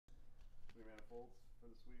manifolds for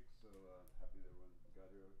this week, so happy that everyone got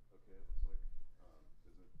here okay, it looks like.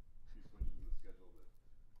 There's a few switches in the schedule, but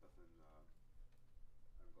nothing,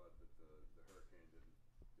 I'm glad that the hurricane didn't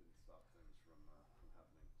stop things from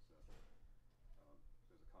happening. So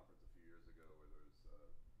there's a conference a few years ago where there was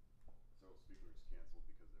several speakers canceled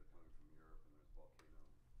because they're coming from Europe and there's a volcano.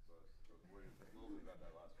 So I was worried a little bit about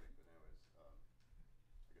that last week, but anyways,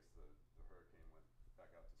 I guess the hurricane went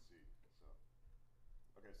back out to sea. So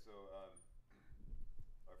okay, so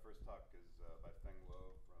our first talk is by Feng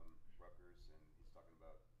Luo from Rutgers, and he's talking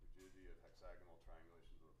about rigidity of hexagonal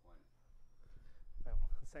triangulations of a plane. Well,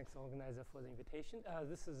 thanks, organizer, for the invitation.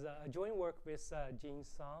 This is a joint work with Jin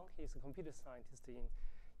Song. He's a computer scientist in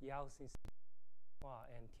Yale since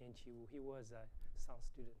and Tianqi Wu. He was a Song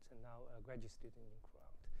student and now a graduate student in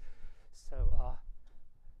Kurant.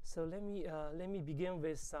 So let me begin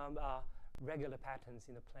with some regular patterns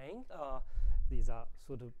in the plane. These are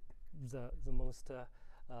sort of the most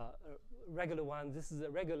regular one. This is a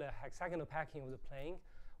regular hexagonal packing of the plane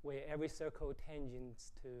where every circle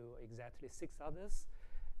tangents to exactly 6 others.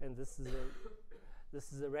 And this is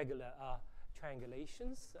a regular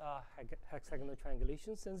triangulations, hexagonal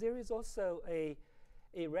triangulations. And there is also a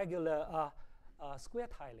regular square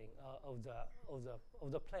tiling of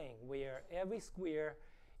the plane where every square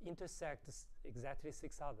intersects exactly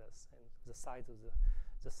 6 others, and the size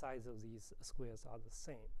of these squares are the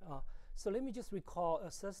same. So let me just recall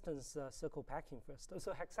Thurston's circle packing first.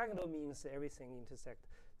 So hexagonal means everything intersects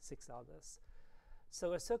 6 others.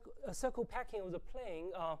 So a circle packing of the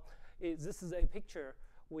plane, this is a picture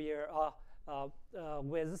where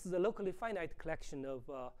this is a locally finite collection of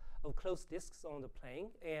closed disks on the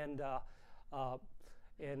plane, and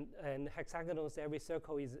hexagonals, every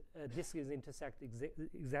circle disk is intersect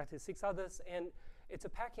exactly 6 others, and it's a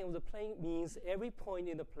packing of the plane means every point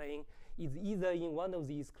in the plane is either in one of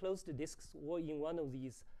these closed disks or in one of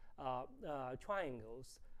these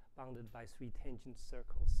triangles bounded by 3 tangent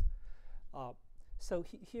circles. So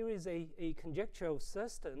here is a conjecture of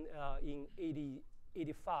Thurston in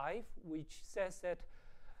 1885, which says that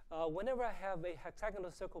whenever I have a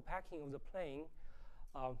hexagonal circle packing of the plane,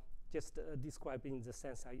 just described in the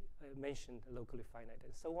sense I mentioned, locally finite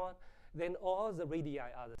and so on, then all the radii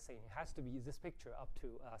are the same. It has to be this picture up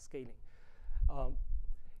to scaling.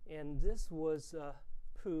 And this was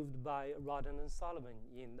proved by Rodden and Solomon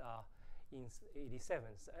in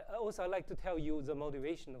 87. Also, I'd like to tell you the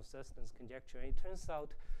motivation of Thurston's conjecture. It turns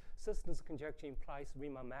out Thurston's conjecture implies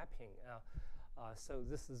Riemann mapping. So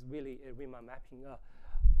this is really a Riemann mapping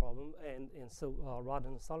problem, and so Rodden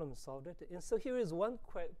and Solomon solved it. And so here is one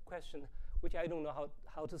question which I don't know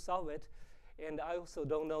how to solve it, and I also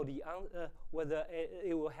don't know whether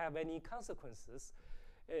it will have any consequences.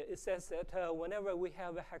 It says that whenever we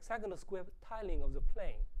have a hexagonal square tiling of the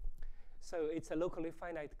plane, so it's a locally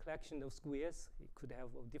finite collection of squares, it could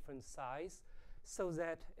have a different size, so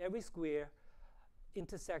that every square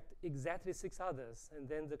intersect exactly 6 others, and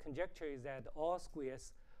then the conjecture is that all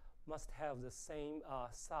squares must have the same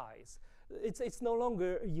size. It's no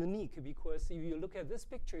longer unique, because if you look at this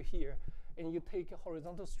picture here and you take a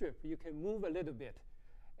horizontal strip, you can move a little bit,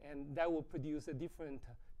 and that will produce a different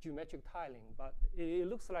geometric tiling. But it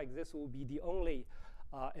looks like this will be the only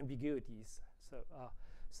ambiguities.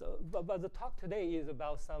 But the talk today is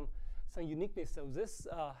about some uniqueness of this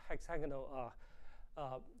hexagonal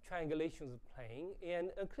triangulation plane,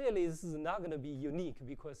 and clearly this is not going to be unique,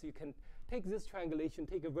 because you can take this triangulation,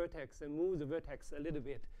 take a vertex, and move the vertex a little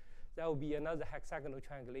bit. That will be another hexagonal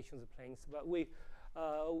triangulation of planes. But we're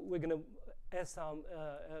going to add some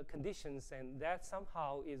conditions, and that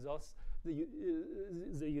somehow is also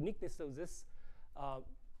the uniqueness of this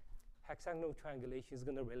hexagonal triangulation is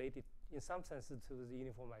going to relate it in some sense to the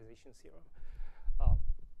uniformization theorem.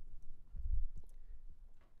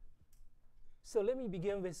 So let me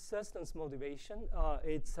begin with Thurston's motivation.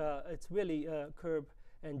 It's really Kerb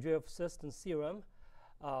and Drev-Thurston theorem.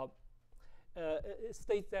 It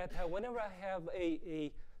states that whenever I have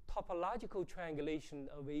a topological triangulation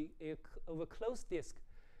of a closed disk,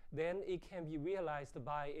 then it can be realized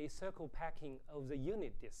by a circle packing of the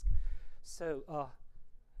unit disk. So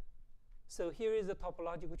here is a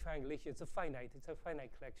topological triangulation. It's a finite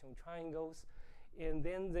collection of triangles. And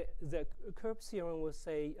then the Kerb theorem will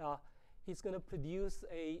say he's going to produce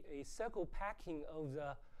a circle packing of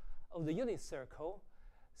the unit circle,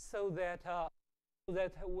 so that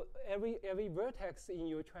every vertex in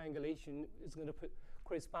your triangulation is going to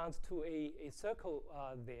correspond to a circle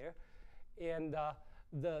there, and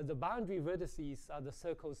the boundary vertices are the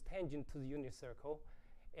circles tangent to the unit circle,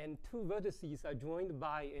 and 2 vertices are joined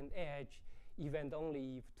by an edge, if and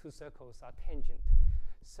only if 2 circles are tangent.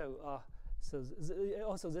 So So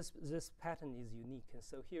also this pattern is unique. And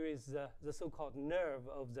so here is the so-called nerve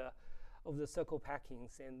of the circle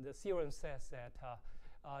packings. And the theorem says that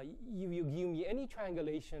if you give me any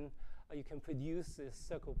triangulation, you can produce this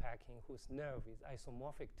circle packing whose nerve is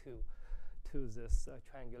isomorphic to this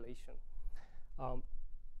triangulation.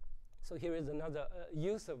 So here is another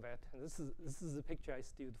use of it. And this is a picture I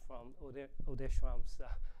stole from Oded Schramm's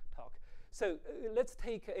talk. So let's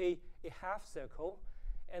take a half circle,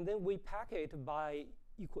 and then we pack it by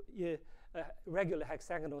regular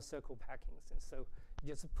hexagonal circle packings. And so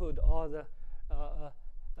just put all the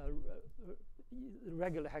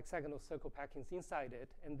regular hexagonal circle packings inside it.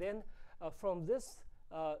 And then from this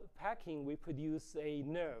packing, we produce a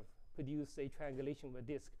nerve, produce a triangulation with a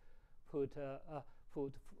disk, put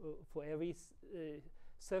for every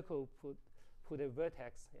circle, put a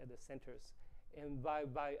vertex at the centers. And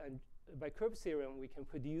by curve theorem, we can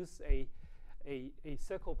produce a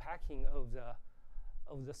circle packing of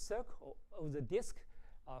the circle of the disk.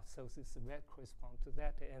 So this red corresponds to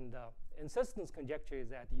that. And Thurston's conjecture is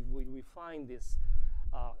that if we refine this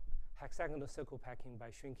hexagonal circle packing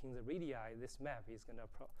by shrinking the radii, this map is going to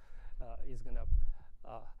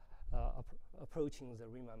approaching the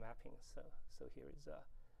Riemann mapping. So here is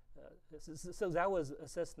so that was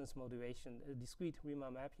Thurston's motivation, a discrete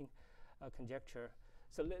Riemann mapping conjecture.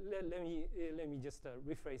 So let me just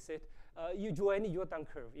rephrase it. You draw any Jordan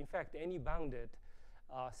curve, in fact, any bounded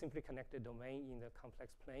simply connected domain in the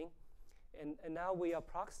complex plane. And now we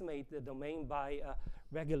approximate the domain by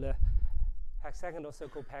regular hexagonal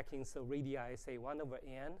circle packing, so radii say 1 over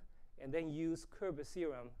n, and then use curve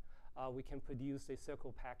theorem. We can produce a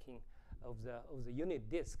circle packing of the unit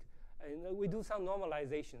disk. And we do some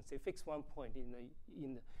normalization, say fix one point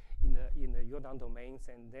in the Jordan domains,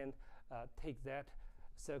 and then take that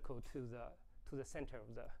circle to the center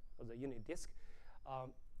of the unit disk.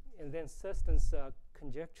 And then Thurston's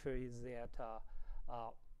conjecture is that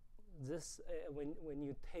this when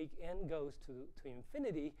you take n goes to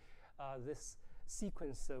infinity, this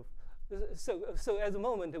sequence of so at the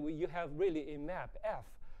moment you have really a map f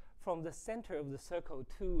from the center of the circle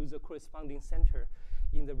to the corresponding center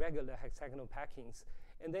in the regular hexagonal packings,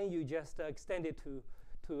 and then you just extend it to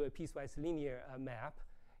a piecewise linear map,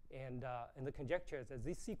 and the conjecture is that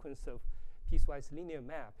this sequence of piecewise linear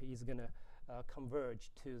map is going to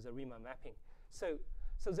converge to the Riemann mapping. So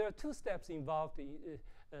there are two steps involved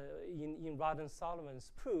in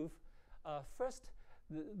Rodin-Solomon's proof. First,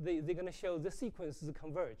 they're going to show the sequences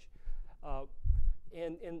converge,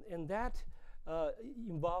 and that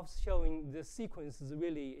involves showing the sequence is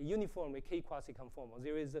really uniformly k quasi-conformal.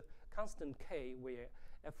 There is a constant k where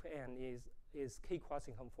fn is k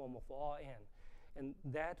quasi-conformal for all n, and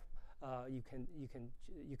that you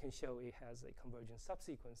can show it has a convergent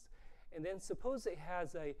subsequence. And then suppose it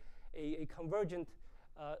has a convergent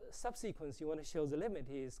subsequence. You want to show the limit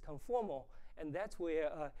is conformal, and that's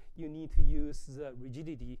where you need to use the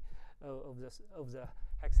rigidity of the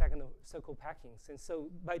hexagonal circle packings. And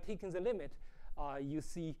so by taking the limit, you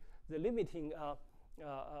see the limiting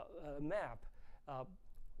map.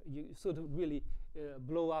 You sort of really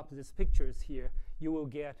blow up these pictures here. You will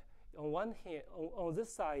get on one hand, on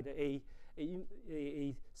this side, a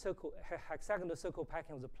circle, hexagonal circle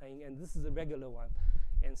packing of the plane, and this is a regular one.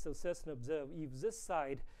 And so Thurston observed if this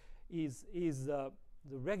side is the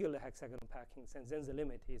regular hexagonal packings, and then the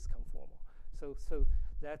limit is conformal. So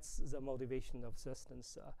that's the motivation of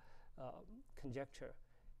Thurston's conjecture.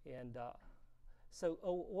 And so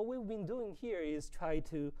what we've been doing here is try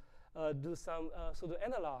to do some sort of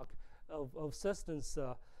analog of Thurston's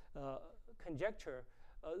conjecture.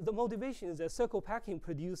 The motivation is that circle packing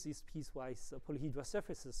produces piecewise polyhedral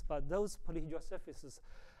surfaces, but those polyhedral surfaces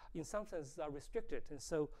in some sense are restricted. And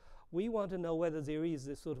so we want to know whether there is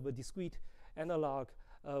a sort of a discrete analog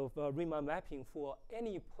of Riemann mapping for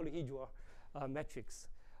any polyhedral metrics,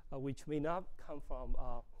 which may not come from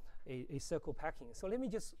a circle packing. So let me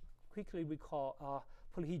just quickly recall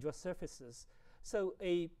polyhedral surfaces. So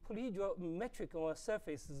a polyhedral metric on a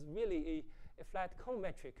surface is really a flat cone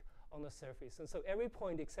metric on the surface. And so every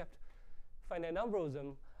point except finite number of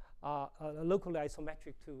them are locally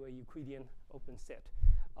isometric to a Euclidean open set.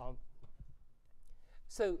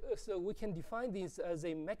 So we can define these as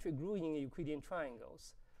a metric grouping Euclidean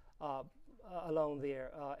triangles along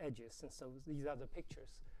their edges. And so these are the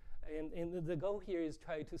pictures. And the goal here is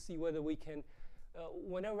try to see whether we can,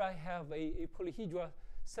 whenever I have a polyhedral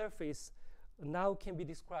surface, now can be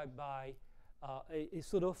described by a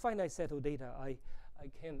sort of finite set of data. I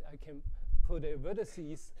can put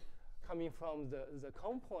vertices coming from the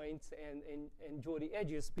cone points and draw the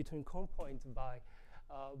edges between cone points by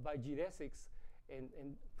geodesics,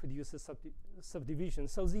 and produce a subdivision.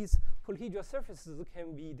 So these polyhedral surfaces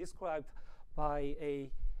can be described by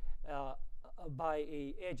a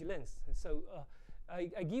edge length. So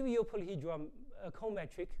I give you a polyhedral cone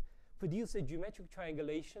metric, produce a geometric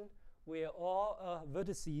triangulation where all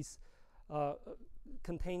vertices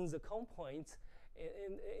contains the cone points,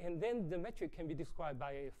 and then the metric can be described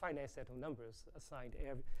by a finite set of numbers assigned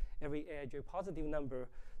every edge a positive number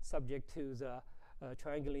subject to the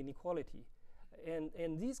triangular inequality.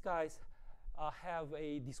 And these guys have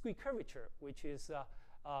a discrete curvature, which is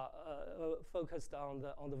focused on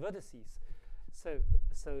the vertices. So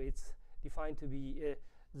it's defined to be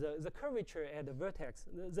the curvature at the vertex.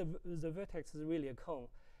 The vertex is really a cone.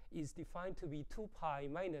 Is defined to be 2 pi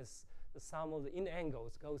minus the sum of the inner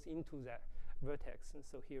angles goes into that vertex. And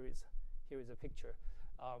so here is a picture.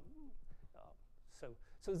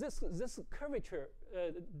 So this curvature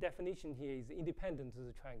definition here is independent of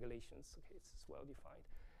the triangulations. Okay, it's well defined,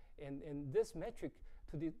 and this metric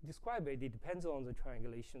to describe it depends on the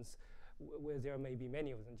triangulations, where there may be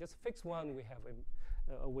many of them. Just fix one, we have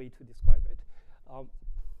a way to describe it.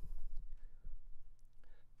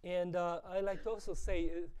 And I like to also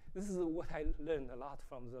say this is what I learned a lot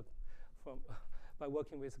by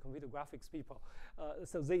working with computer graphics people.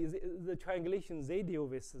 So the triangulation they deal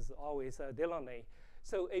with is always Delaunay.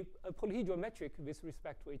 So a polyhedral metric with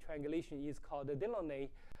respect to a triangulation is called a Delaunay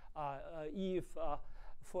if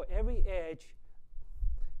for every edge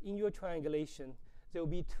in your triangulation there will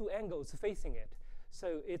be 2 angles facing it.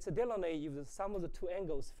 So it's a Delaunay if the sum of the 2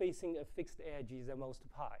 angles facing a fixed edge is the most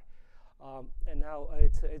pi. And now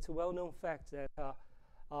it's a well-known fact that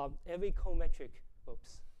every cone metric,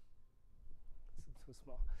 oops, it's too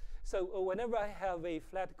small. So whenever I have a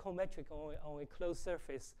flat cone metric on a closed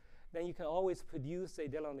surface, then you can always produce a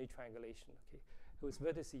Delaunay triangulation, okay, whose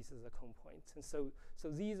vertices as the cone points. And so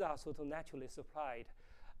these are sort of naturally supplied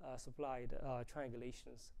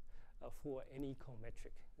triangulations for any cone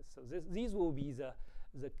metric. So these will be the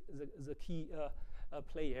key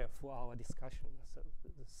player for our discussion. So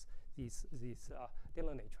these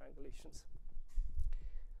Delaunay triangulations.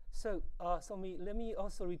 So let me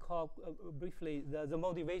also recall briefly the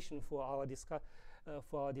motivation for our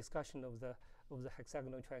discussion of the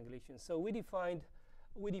hexagonal triangulation. So we defined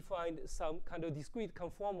some kind of discrete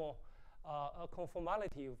conformality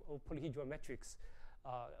of polyhedral metrics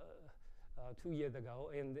 2 years ago,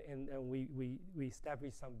 and we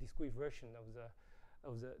established some discrete version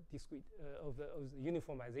of the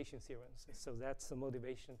uniformization theorems. So that's the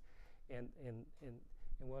motivation, and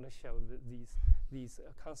want to show that these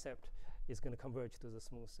concept is going to converge to the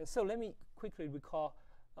smooth. And so let me quickly recall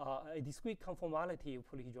a discrete conformality of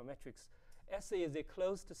polyhedral metrics. S is a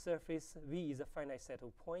closed surface, V is a finite set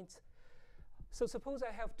of points. So suppose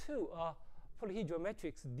I have 2 polyhedral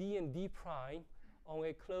metrics, D and D prime, on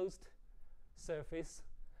a closed surface.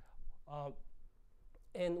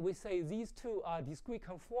 And we say these 2 are discrete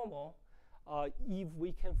conformal if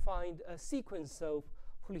we can find a sequence of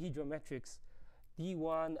polyhedral metrics,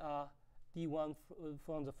 D1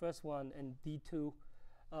 from the first one, and D2,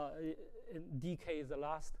 and DK is the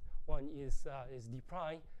last one, is D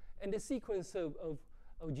prime, and the sequence of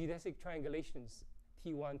geodesic triangulations,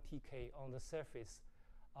 T1, TK on the surface.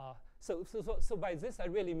 So by this, I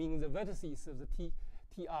really mean the vertices of the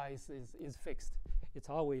TIs is fixed. It's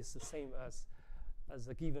always the same as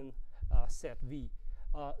a given set V.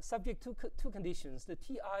 Subject to 2 conditions. The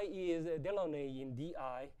TI is a Delaunay in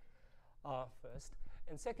DI first.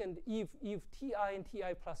 And second, if TI and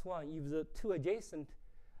TI plus 1, if the 2 adjacent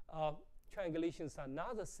triangulations are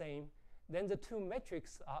not the same, then the 2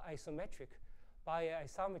 metrics are isometric by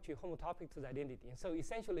isometry homotopic to the identity. And so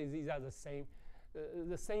essentially, these are the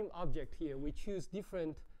same object here. We choose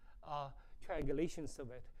different triangulations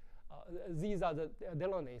of it. These are the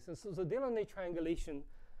Delaunays. And so the Delaunay triangulation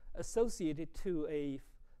associated to a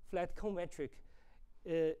flat cone metric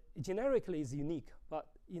generically is unique, but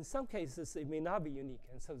in some cases it may not be unique.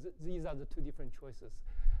 And so these are the 2 different choices.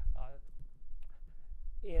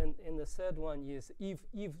 And the third one is if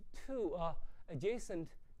 2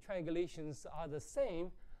 adjacent triangulations are the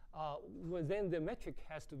same, well, then the metric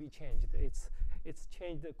has to be changed. It's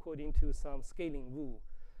changed according to some scaling rule.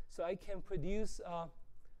 So I can produce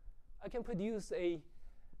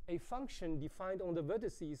a function defined on the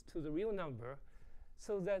vertices to the real number,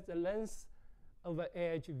 so that the length of an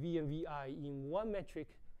edge V and Vi in one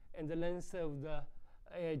metric and the length of the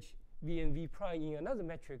edge V and V prime in another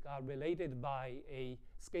metric are related by a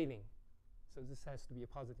scaling. So this has to be a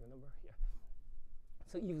positive number here.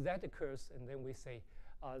 So if that occurs, and then we say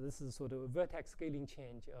this is sort of a vertex scaling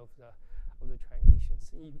change of the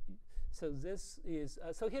triangulations. So this is,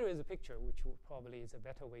 so here is a picture, which probably is a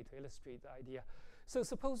better way to illustrate the idea. So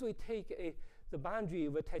suppose we take the boundary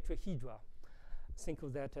of a tetrahedra. Think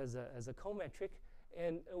of that as a cometric.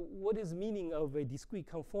 And what is meaning of a discrete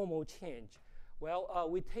conformal change? Well,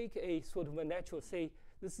 we take a sort of a natural, say,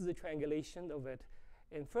 this is a triangulation of it.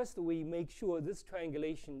 And first, we make sure this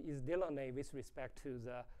triangulation is Delaunay with respect to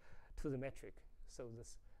the metric. So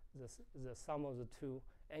the sum of the two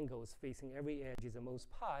angles facing every edge is the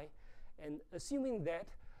most pi. And assuming that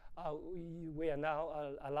we are now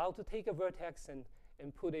allowed to take a vertex and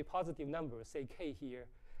put a positive number, say k here,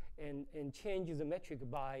 and change the metric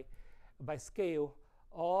by scale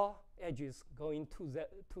all edges going to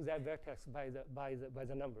that vertex by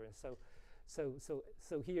the number. And so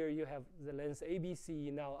here you have the length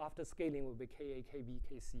ABC. Now after scaling will be Ka, Kb,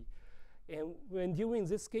 Kc. And when doing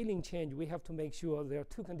this scaling change, we have to make sure there are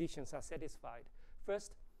two conditions are satisfied.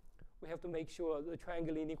 First, we have to make sure the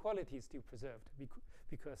triangle inequality is still preserved,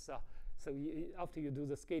 because after you do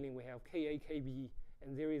the scaling, we have Ka, Kb,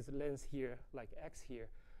 and there is length here, like x here.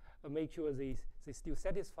 Make sure they still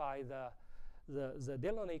satisfy the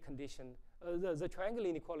Delaunay condition, the triangle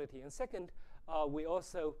inequality. And second, we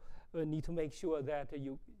also need to make sure that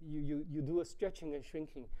you do a stretching and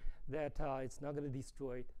shrinking, that it's not going to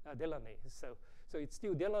destroy Delaunay. So it's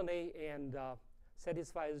still Delaunay and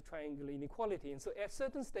satisfies the triangle inequality. And so at a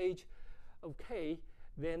certain stage of k,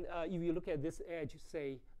 then if you look at this edge,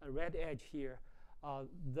 say a red edge here,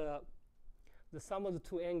 the sum of the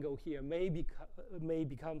two angles here may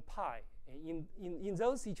become pi. And in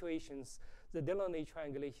those situations, the Delaunay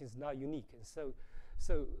triangulation is not unique. And so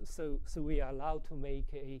we are allowed to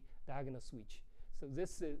make a diagonal switch. So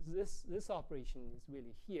this operation is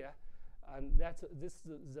really here, and this is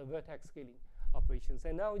the vertex scaling operations.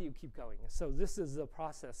 And now you keep going. So this is the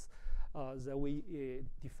process that we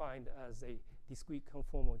defined as a discrete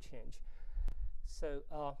conformal change. So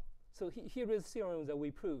here is the theorem that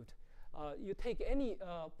we proved. You take any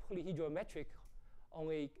polyhedral metric on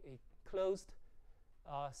a closed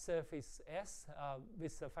surface S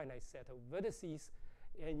with a finite set of vertices,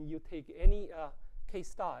 and you take any k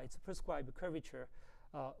star, it's a prescribed curvature,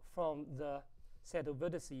 from the set of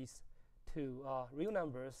vertices to real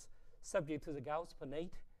numbers subject to the Gauss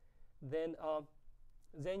ponate, then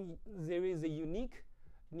there is a unique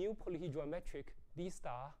new polyhedral metric d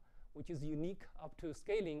star, which is unique up to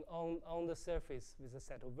scaling on the surface with a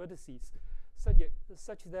set of vertices,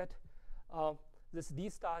 such that this d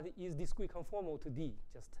star is discrete conformal to D,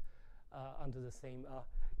 just under the same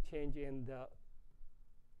change, and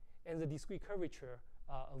the discrete curvature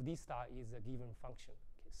of d star is a given function.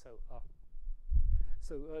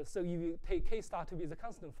 Okay, so if you take k star to be the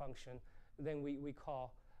constant function, then we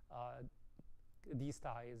call d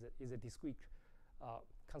star is a discrete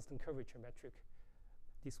constant curvature metric,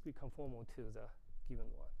 discrete conformal to the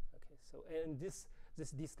given one. Okay, so and this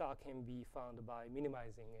d star can be found by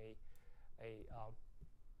minimizing a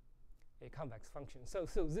convex function. So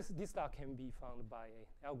this d star can be found by an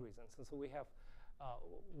algorithm. So we have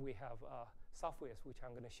softwares which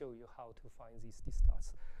I'm going to show you how to find these d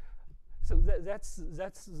stars. So that's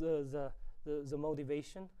the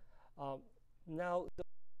motivation. Now,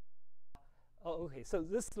 okay. So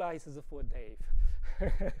this slide is for Dave.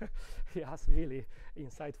 He asked really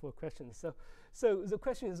insightful questions. So the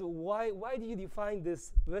question is, why do you define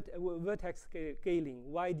this vertex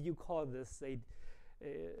scaling? Why do you call this a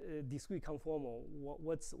discrete conformal?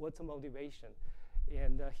 What's the motivation?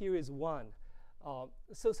 And here is one.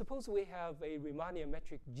 So suppose we have a Riemannian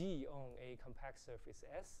metric G on a compact surface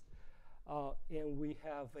S, and we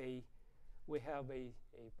have a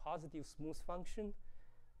positive smooth function,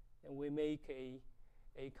 and we make a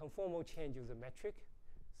conformal change of the metric.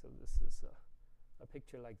 So this is a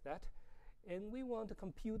picture like that. And we want to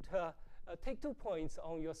compute, take 2 points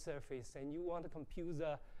on your surface, and you want to compute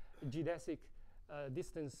the geodesic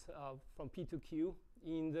distance from P to Q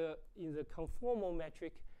in the conformal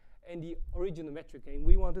metric and the original metric. And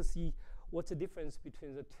we want to see what's the difference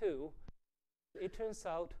between the two. It turns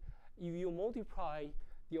out if you multiply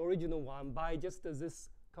the original one by just this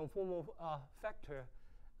conformal factor,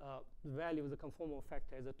 the value of the conformal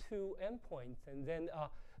factor is 2 endpoints, and then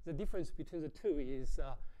the difference between the two is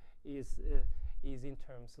in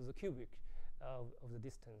terms of the cubic of the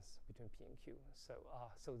distance between P and Q.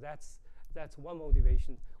 So that's one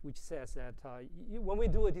motivation, which says that when we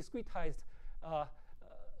do a discretization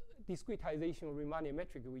of Riemannian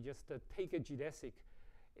metric, we just take a geodesic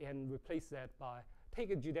and replace that by take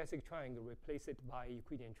a geodesic triangle, replace it by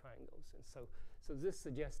Euclidean triangles, and so this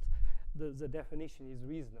suggests the definition is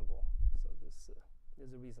reasonable. So this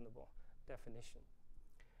is a reasonable definition.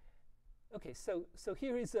 Okay, so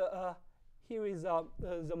here is the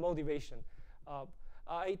motivation.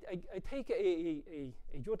 I take a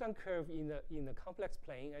Jordan curve in the complex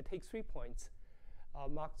plane. I take 3 points,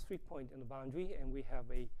 mark 3 points in the boundary, and we have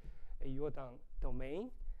a Jordan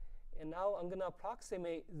domain. And now I'm going to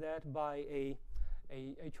approximate that by a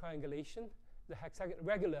triangulation, the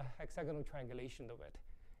regular hexagonal triangulation of it.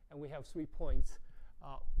 And we have 3 points,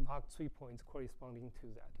 marked 3 points corresponding to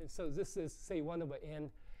that. And so this is, say, 1/n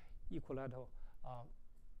equilateral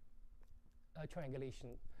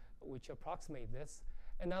triangulation, which approximate this.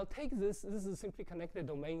 And now take this is a simply connected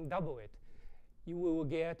domain, double it. You will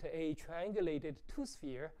get a triangulated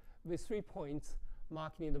two-sphere with 3 points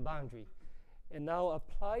marking the boundary. And now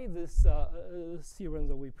apply this theorem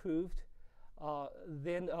that we proved.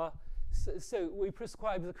 So we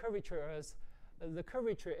prescribe the curvature as the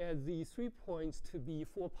 3 points to be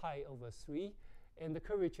 4 pi over 3, and the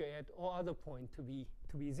curvature at all other points to be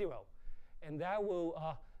 0, and that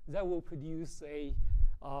will produce a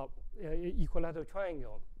equilateral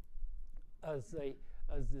triangle as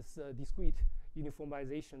this discrete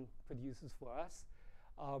uniformization produces for us.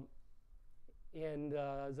 And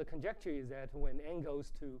the conjecture is that when n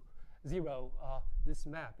goes to 0, this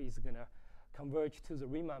map is going to converge to the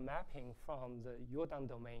Riemann mapping from the Jordan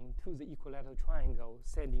domain to the equilateral triangle,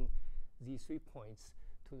 sending these 3 points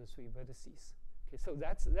to the 3 vertices. Okay, so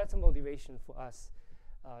that's a motivation for us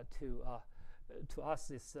to ask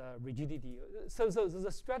this rigidity. So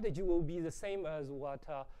the strategy will be the same as what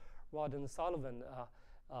Rod and Sullivan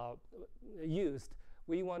used.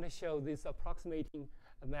 We want to show this approximating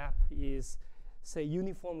map is, say,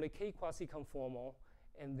 uniformly k quasi-conformal,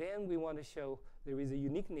 and then we want to show there is a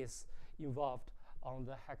uniqueness involved on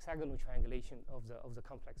the hexagonal triangulation of the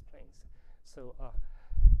complex planes. So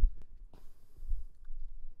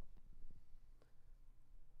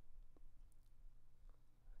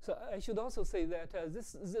so I should also say that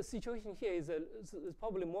the situation here is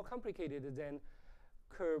probably more complicated than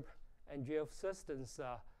curve and Geoff Thurston's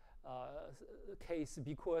case,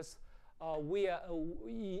 because we are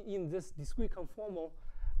in this discrete conformal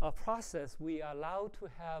process. We are allowed to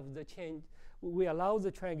have the change. We allow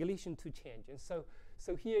the triangulation to change, and so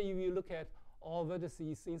here, if you look at all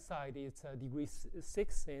vertices inside, it's degree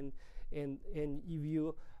 6, and if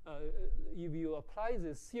you apply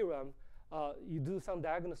this theorem, you do some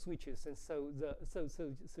diagonal switches, and so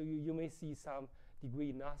you may see some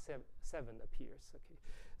degree not 7 appears. Okay,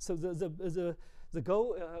 so the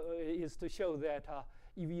goal is to show that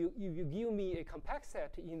if you give me a compact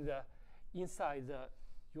set inside the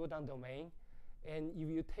Jordan domain, and if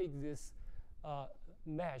you take this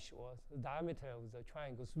mesh or the diameter of the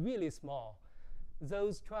triangles really small,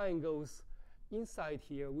 those triangles inside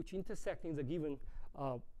here, which intersect in the given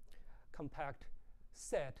compact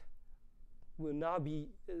set, will not be,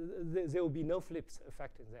 there will be no flips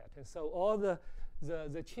affecting that. And so all the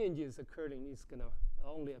changes occurring is going to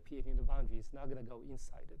only appear in the boundary. It's not going to go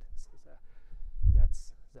inside it. So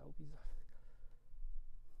that will be the.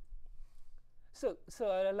 So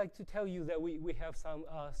I'd like to tell you that we have some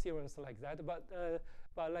theorems like that, but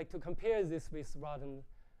I'd like to compare this with Rod and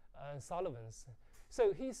Sullivan's.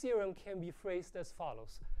 So his theorem can be phrased as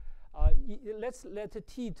follows. Let's let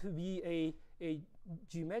T to be a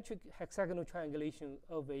geometric hexagonal triangulation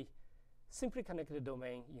of a simply connected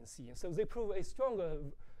domain in C. And so they prove a stronger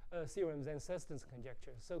theorem than Thurston's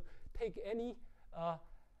conjecture. So take any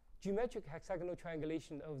geometric hexagonal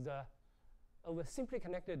triangulation of a simply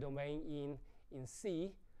connected domain in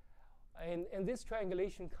C, and this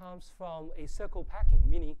triangulation comes from a circle packing,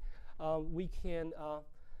 meaning we can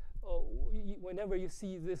whenever you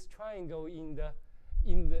see this triangle in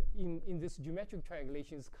this geometric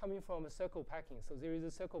triangulation is coming from a circle packing. So there is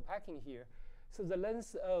a circle packing here. So the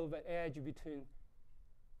length of an edge between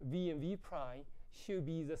V and V prime should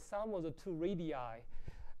be the sum of the 2 radii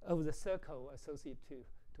of the circle associated to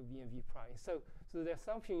V and V prime. So the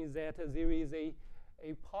assumption is that there is a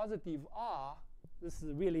positive R. This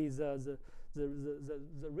is really the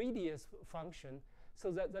radius function, so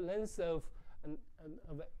that the length of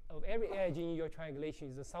every edge in your triangulation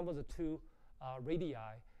is the sum of the 2 radii.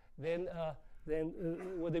 Then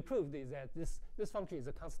what they proved is that this function is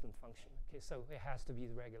a constant function. Okay, so it has to be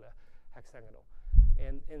the regular hexagonal.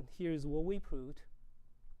 And here's what we proved.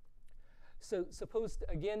 So suppose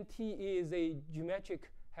again T is a geometric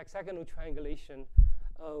hexagonal triangulation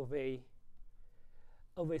of a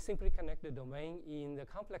simply connected domain in the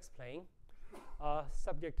complex plane,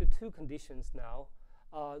 subject to 2 conditions now.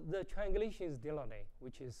 The triangulation is Delaunay,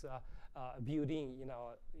 which is built in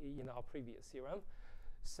our previous theorem.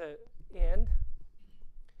 So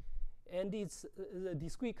And it's the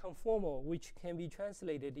discrete conformal, which can be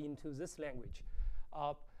translated into this language.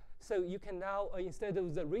 So you can now, instead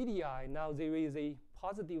of the radii, now there is a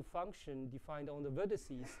positive function defined on the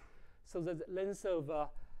vertices. So the length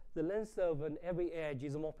of every edge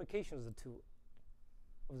is a multiplication of the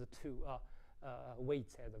two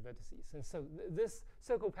weights at the vertices. And so this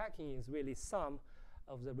circle packing is really sum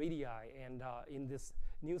of the radii, and in this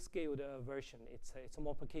new scaled version, it's a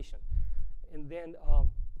multiplication. And then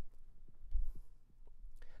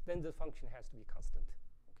the function has to be constant.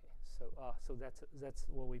 Okay, so that's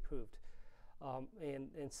what we proved,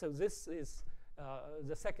 and so this is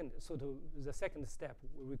the second step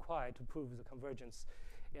required to prove the convergence,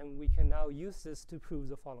 and we can now use this to prove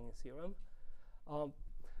the following theorem.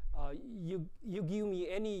 You give me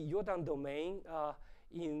any Jordan domain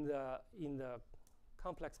in the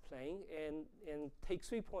complex plane and take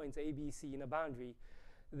 3 points A, B, C in a boundary,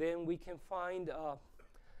 then we can find a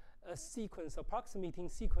sequence, approximating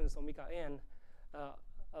sequence omega n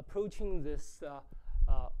approaching this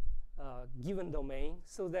given domain,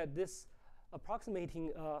 so that this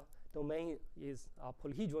approximating domain is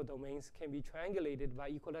polyhedral domains can be triangulated by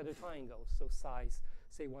equilateral triangles, so size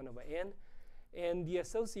say 1 over n, and the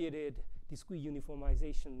associated discrete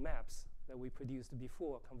uniformization maps that we produced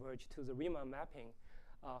before converge to the Riemann mapping,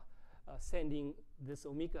 sending this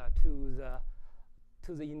omega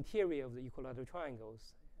to the interior of the equilateral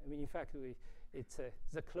triangles. I mean, in fact, it's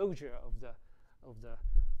the closure of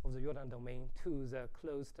the Jordan domain to the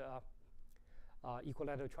closed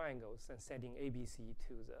equilateral triangles, and sending ABC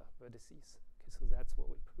to the vertices. Okay, so that's what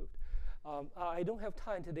we proved. I don't have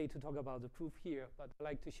time today to talk about the proof here, but I'd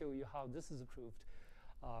like to show you how this is proved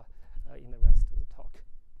in the rest of the talk.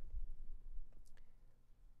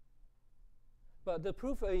 But the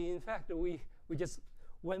proof, in fact, we just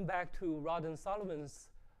went back to Rodden-Solomon's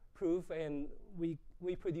proof, and we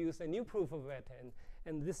produced a new proof of it,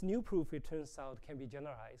 and this new proof, it turns out, can be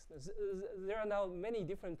generalized. There are now many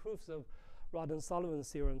different proofs of Rodden-Solomon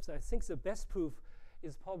theorems. I think the best proof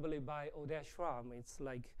is probably by Odell-Schramm. It's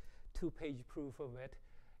like 2-page proof of it.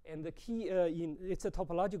 And the key, it's a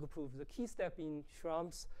topological proof. The key step in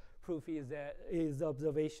Schramm's proof is the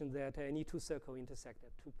observation that any two circles intersect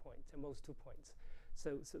at 2 points, at most 2 points.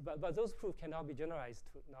 But those proofs cannot be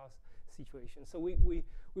generalized to our situation. So we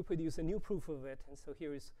produce a new proof of it. And so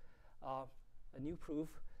here is a new proof.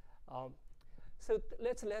 So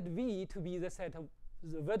let's let V to be the set of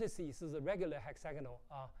the vertices, so the regular hexagonal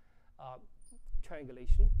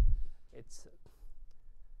triangulation.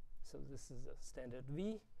 So this is a standard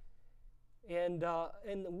V. And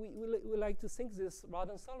we like to think this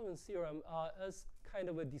Rodden-Solomon theorem as kind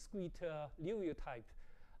of a discrete Liouville type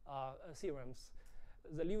theorems.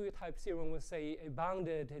 The Liouville type theorem will say a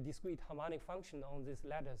bounded discrete harmonic function on this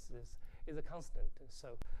lattice is a constant. And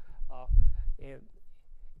so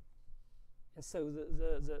and so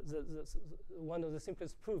one of the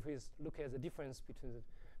simplest proof is look at the difference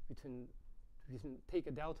between take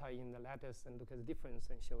a delta in the lattice and look at the difference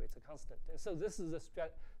and show it's a constant. And so this is the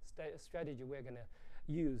strategy we're going to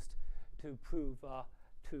use to prove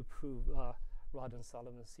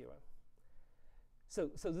Rodden-Solomon theorem. So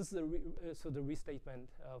this is the restatement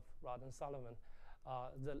of Rodden-Solomon.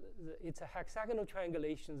 It's a hexagonal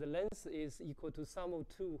triangulation. The length is equal to sum of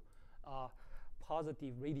two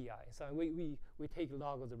positive radii. So we take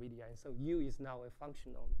log of the radii. So u is now a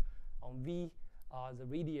function on v. The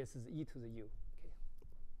radius is e to the u. Okay.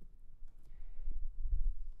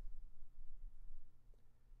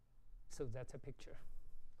 So that's a picture.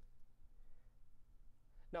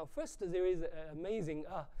 Now, first, there is an amazing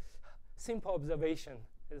simple observation.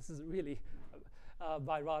 This is really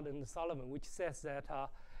by Rodden-Solomon, which says that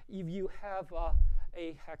if you have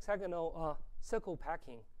a hexagonal circle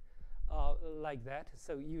packing like that,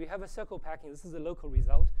 so you have a circle packing, this is the local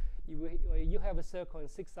result. You have a circle and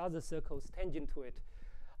 6 other circles tangent to it.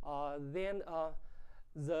 Then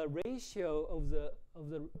the ratio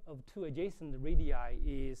of two adjacent radii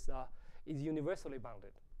is universally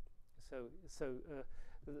bounded. So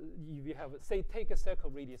you have, say, take a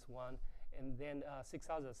circle radius 1, and then 6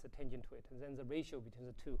 others are tangent to it, and then the ratio between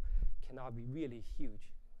the two cannot be really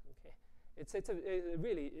huge. Okay, it's a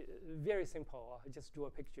really very simple. I just drew a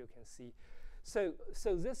picture you can see. So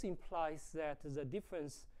this implies that the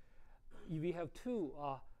difference, if we have two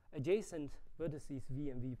adjacent vertices v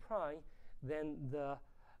and v prime, then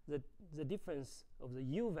the difference of the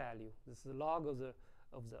u value, this is the log of the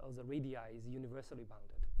radii, is universally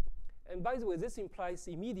bounded. And by the way, this implies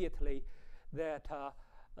immediately that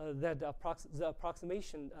the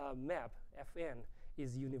approximation map Fn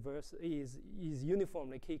is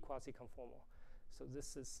uniformly k quasi-conformal. So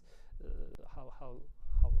this is how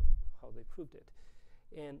how they proved it.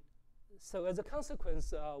 And so as a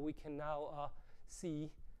consequence, we can now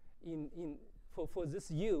see for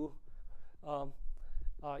this U,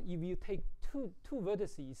 if you take two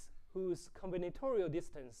vertices whose combinatorial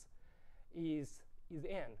distance is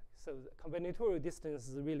n. So the combinatorial distance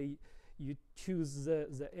is really, you choose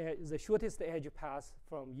the shortest edge path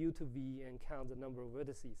from U to V and count the number of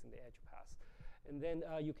vertices in the edge path. And then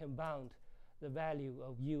you can bound the value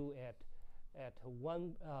of U at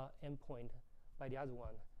one endpoint by the other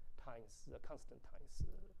one times the constant times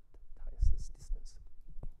this distance.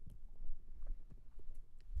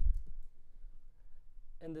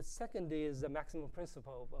 And the second is the maximum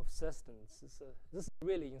principle of substance. This is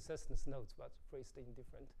really in substance notes, but phrased in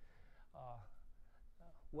different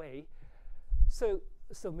way. So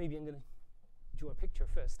maybe I'm going to draw a picture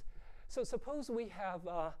first. So suppose we have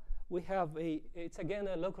it's again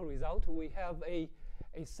a local result. We have a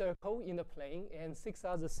circle in the plane and 6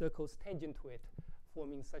 other circles tangent to it,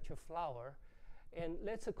 forming such a flower. And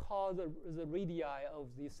let's call the radii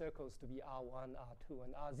of these circles to be R1, R2,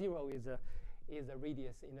 and R0 is a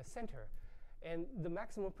radius in the center. And the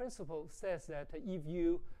maximum principle says that if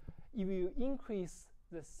you increase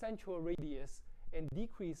the central radius and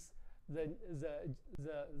decrease the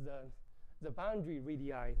boundary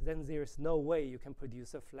radii, then there's no way you can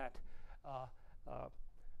produce a flat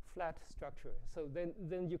structure. So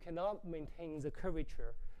then you cannot maintain the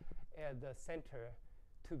curvature at the center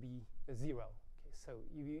to be 0. Okay, so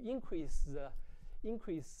if you increase the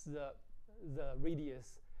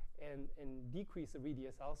radius and decrease the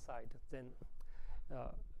radius outside, then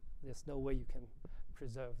there's no way you can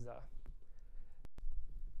preserve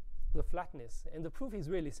the flatness. And the proof is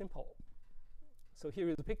really simple. So here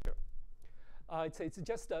is the picture. It's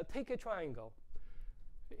just take a triangle,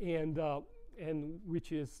 and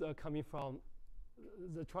which is coming from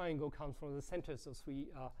the triangle comes from the centers of 3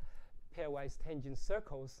 pairwise tangent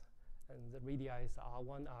circles, and the radii is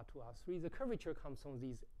R1, R2, R3. The curvature comes from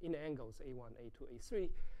these inner angles A1, A2, A3.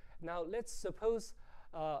 Now let's suppose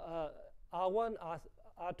R1,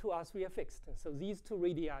 R2, R3 are fixed. And so these 2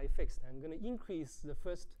 radii are fixed. I'm going to increase the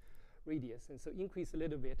first radius, and so increase a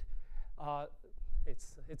little bit.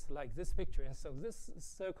 It's like this picture, and so this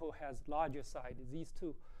circle has larger side. These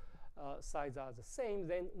 2 sides are the same.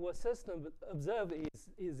 Then what Thurston observed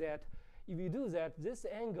is that if you do that, this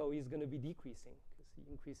angle is going to be decreasing because you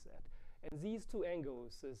increase that, and these 2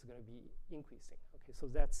 angles is going to be increasing. Okay, so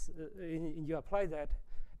that's you apply that,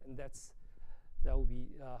 and that will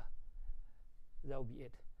be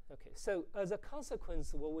it. Okay, so as a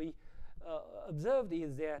consequence, what we observed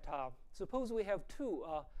is that suppose we have 2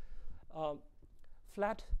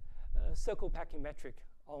 flat circle packing metric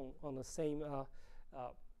on the same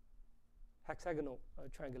hexagonal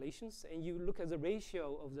triangulations, and you look at the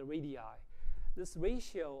ratio of the radii. This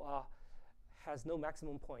ratio has no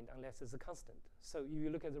maximum point unless it's a constant. So if you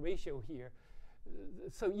look at the ratio here,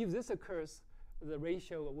 so if this occurs, the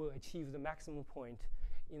ratio will achieve the maximum point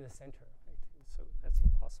in the center. Right? So that's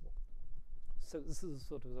impossible. So this is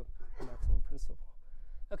sort of the maximum principle.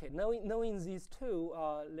 Okay, knowing these 2,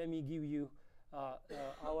 let me give you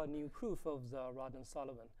our new proof of the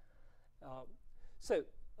Rodden-Sullivan.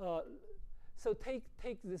 So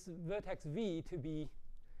take this vertex V to be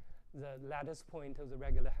the lattice point of the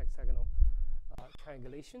regular hexagonal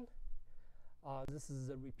triangulation. This is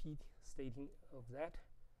a repeat stating of that.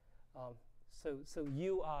 So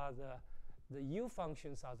U are the U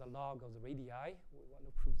functions are the log of the radii. We want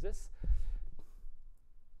to prove this.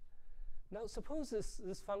 Now suppose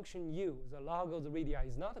this function U, the log of the radii,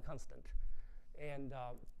 is not a constant, and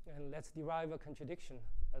let's derive a contradiction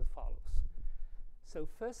as follows. So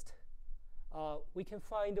first, we can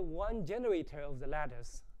find one generator of the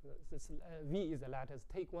lattice. This V is the lattice.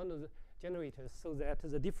 Take one of the generators so that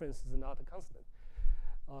the difference is not a constant.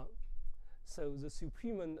 So the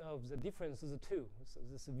supremum of the difference is 2. So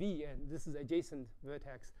this V, and this is adjacent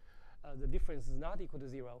vertex. The difference is not equal to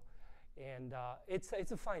 0, and it's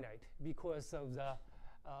a finite because of the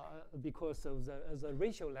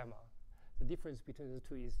ratio lemma. The difference between the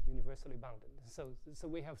 2 is universally bounded. So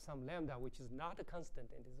we have some lambda which is not a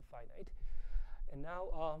constant and is finite. And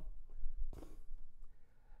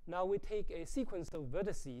now we take a sequence of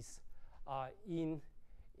vertices in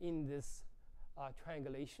this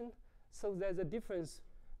triangulation. So there's a difference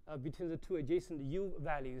between the 2 adjacent U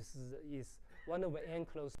values is 1 over n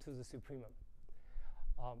close to the supremum.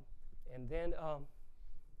 And then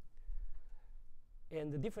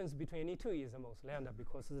and the difference between any 2 is the most lambda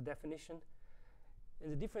because of the definition.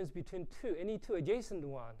 And the difference between any two adjacent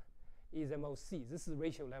one is the most C. This is the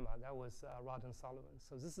ratio lemma. That was Rodden-Sullivan.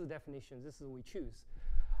 So this is the definition. This is what we choose.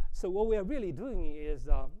 So what we are really doing is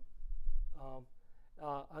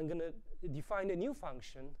I'm going to define a new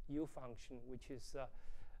function, u function, which is,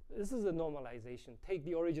 this is a normalization. Take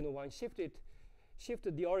the original one, shift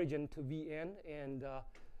the origin to Vn, and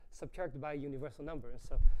subtract by universal number.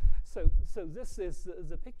 So this is,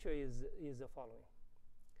 the picture is the following.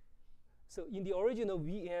 So in the original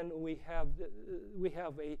Vn, we have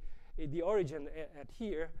the origin at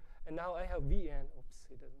here, and now I have Vn. Oops,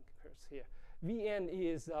 it doesn't curse here. Vn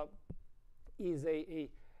is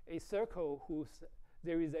a circle whose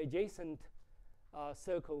there is adjacent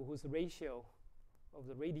circle whose ratio of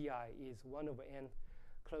the radii is 1/n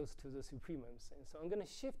close to the supremums. And so I'm going to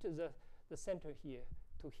shift the center here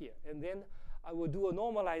to here. And then I will do a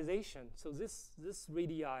normalization. So this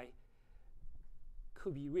radii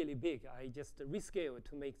could be really big. I just rescale it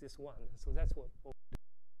to make this 1. So that's what we'll do.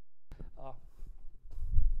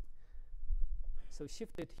 So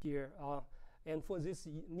shift it here. And for this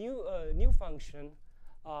new function,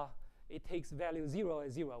 it takes value 0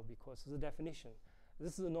 as 0 because of the definition.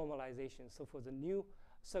 This is a normalization. So for the new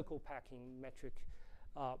circle packing metric,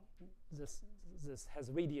 this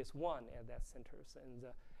has radius 1 at that center.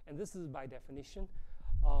 And this is by definition.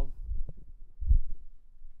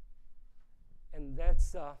 And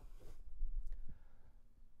that's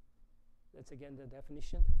again the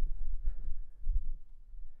definition.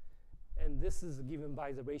 And this is given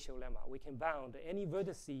by the ratio lemma. We can bound any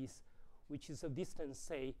vertices which is of distance,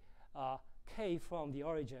 say, k from the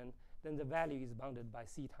origin, then the value is bounded by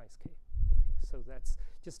c times k. Okay, so that's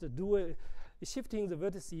just a dual shifting the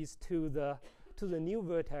vertices to the new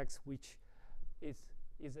vertex, which is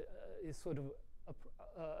sort of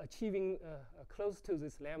achieving close to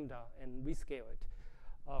this lambda and rescale it.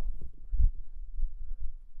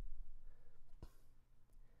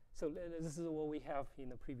 So this is what we have in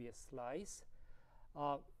the previous slides.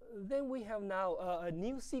 Then we have now a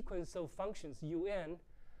new sequence of functions un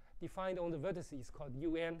defined on the vertices called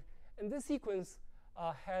un, and this sequence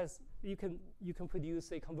has you can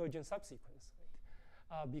produce a convergent subsequence,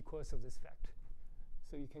 right? Because of this fact.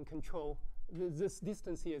 So you can control this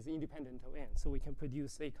distance here is independent of n, so we can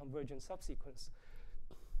produce a convergent subsequence.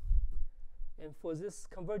 And for this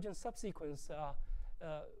convergent subsequence,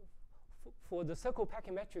 for the circle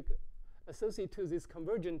packing metric associated to this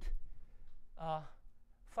convergent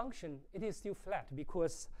function, it is still flat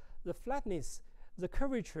because the flatness, the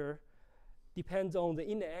curvature, depends on the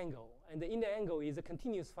inner angle, and the inner angle is a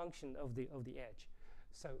continuous function of the edge.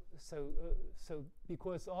 So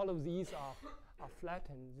because all of these are flat,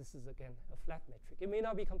 and this is again a flat metric, it may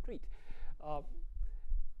not be complete.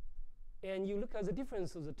 And you look at the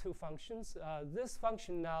difference of the two functions. This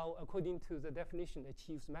function now, according to the definition,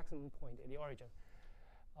 achieves maximum point at the origin.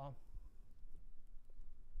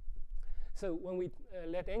 So when we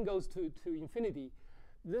let n goes to infinity,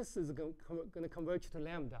 this is going to converge to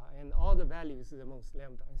lambda, and all the values are most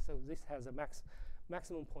lambda. And so this has a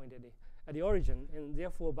maximum point at the origin, and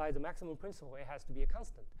therefore by the maximum principle, it has to be a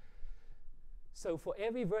constant. So for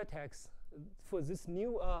every vertex, for this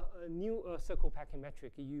new circle packing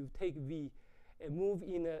metric, you take v and move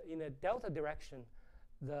in a delta direction.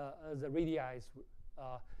 The radii is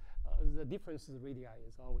the difference of the radii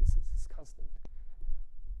is always this constant.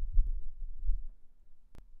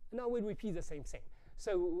 Now we repeat the same thing.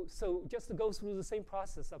 So just to go through the same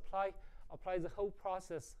process, apply the whole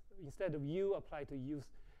process. Instead of u, apply to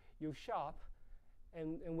u sharp,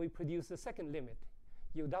 and we produce the second limit,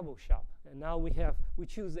 u double sharp. And now we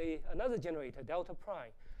choose another generator, delta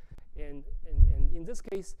prime, and in this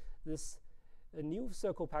case, this new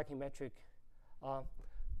circle packing metric,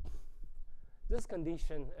 this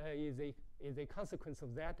condition is a consequence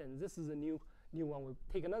of that, and this is a new one. We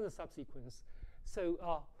take another subsequence.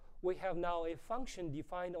 So we have now a function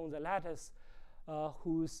defined on the lattice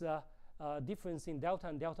whose difference in delta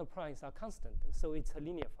and delta primes are constant. And so it's a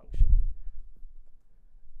linear function.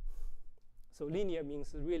 So linear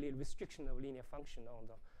means really restriction of linear function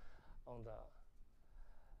on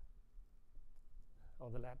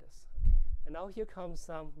the lattice. Okay. And now here comes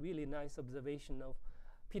some really nice observation of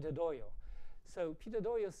Peter Doyle. So Peter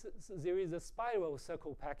Doyle, there is a spiral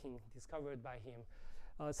circle packing discovered by him.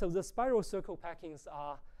 So the spiral circle packings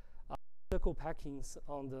are circle packings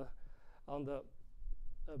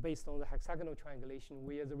based on the hexagonal triangulation,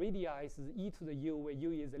 where the radii is e to the u, where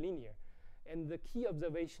u is linear. And the key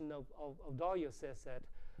observation of Doyle says that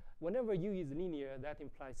whenever u is linear, that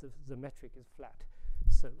implies that the metric is flat.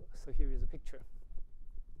 So here is a picture.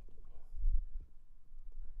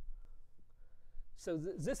 So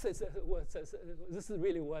this is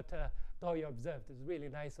really what Doyle observed. It's a really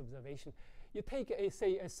nice observation. You take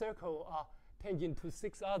say a circle tangent to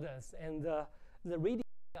 6 others, and the radii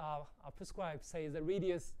are prescribed. Say the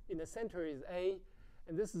radius in the center is A,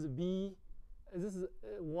 and this is B. This is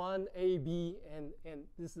 1 A B, and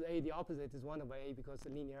this is A. The opposite is 1 over A because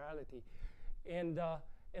of linearity. And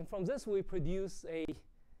from this we produce a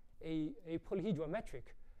polyhedral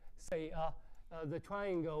metric. Say the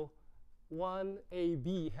triangle 1 A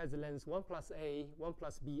B has a length 1 plus A, 1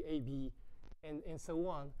 plus B A B, and so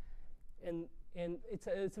on. And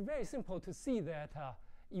it's very simple to see that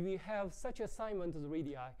if you have such assignment of the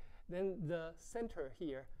radii, then the center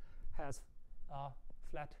here has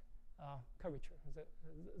flat curvature.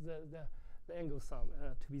 The angle sum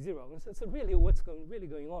to be 0. And so really, what's really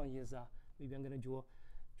going on is maybe I'm going to draw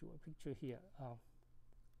a picture here.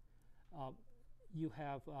 You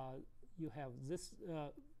have this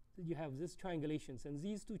triangulations, and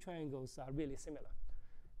these two triangles are really similar.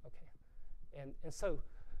 Okay, and so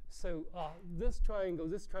this triangle,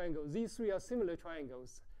 these three are similar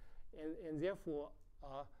triangles, and therefore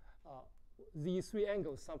these three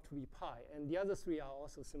angles sum to be pi, and the other three are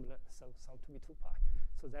also similar, so sum to be 2 pi.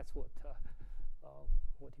 So that's what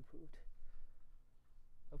he proved.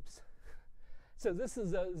 Oops. So this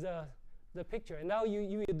is the picture, and now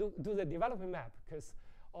you do the development map, because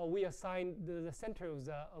we assign the center of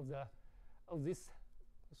this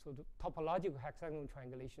sort of topological hexagonal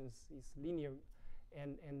triangulations is linear,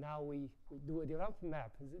 and now we do a development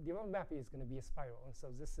map. The development map is going to be a spiral, and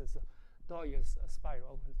so this is Doyle's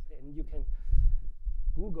spiral, and you can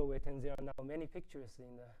Google it, and there are now many pictures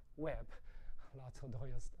in the web, lots of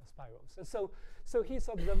Doyle's spirals. And so his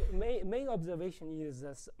main observation is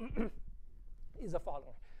this is the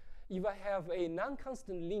following: if I have a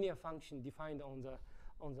non-constant linear function defined on the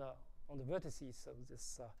vertices of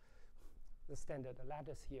this the standard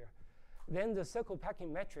lattice here, then the circle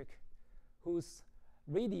packing metric, whose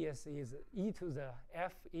radius is e to the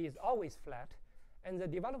f, is always flat, and the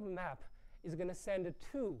development map is going to send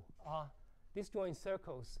two disjoint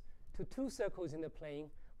circles to two circles in the plane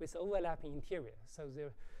with overlapping interior. So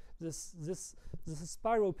this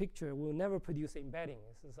spiral picture will never produce embedding.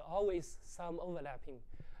 There's always some overlapping.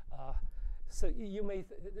 So you may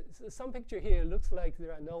some picture here looks like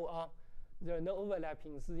there are no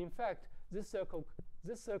overlappings. In fact, this is a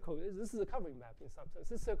covering map in some sense.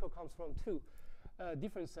 This circle comes from two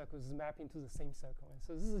different circles mapping to the same circle. And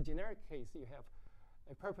so this is a generic case. You have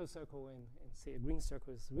a purple circle and say a green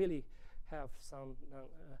circle really have some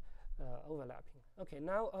overlapping. Okay,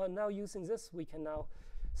 now using this, we can now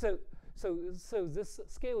so this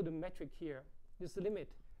scaled metric here, this limit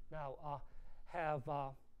now have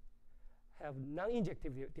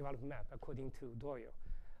non-injective development map according to Doyle,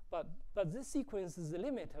 but this sequence is the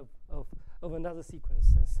limit of another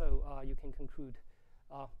sequence, and so you can conclude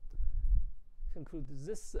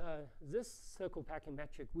this circle packing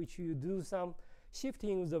metric, which you do some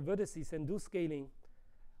shifting of the vertices and do scaling,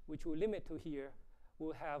 which will limit to here,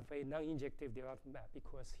 will have a non-injective development map,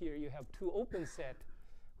 because here you have two open set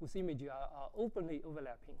whose images are openly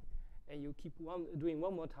overlapping, and you keep doing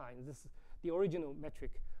one more time. The original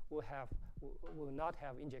metric will not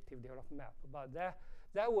have injective development map, but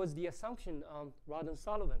that was the assumption on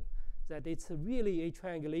Rutgers-Sullivan, that it's really a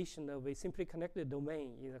triangulation of a simply connected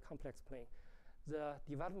domain in a complex plane. The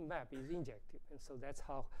development map is injective, and so that's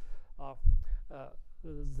how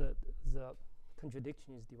the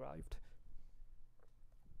contradiction is derived.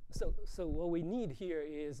 So what we need here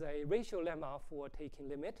is a ratio lemma for taking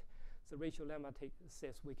limit. The ratio lemma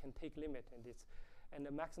says we can take limit, and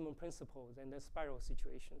the maximum principles and the spiral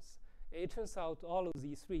situations. It turns out all of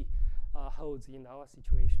these three holds in our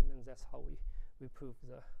situation, and that's how we prove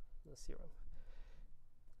the theorem.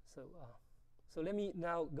 So let me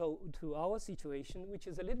now go to our situation, which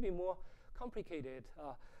is a little bit more complicated.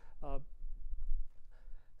 I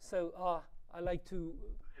like to,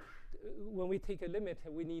 when we take a limit,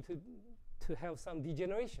 we need to have some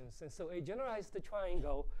degenerations. And so a generalized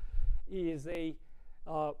triangle is a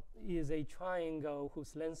triangle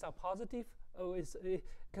whose lengths are positive. It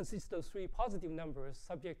consists of three positive numbers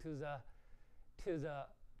subject to the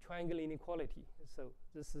triangle inequality. So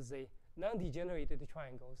this is a non-degenerated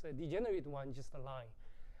triangle. So a degenerate one, just a line.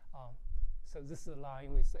 So this is a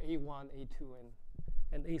line with A1, A2,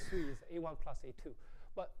 and A3 is A1 plus A2.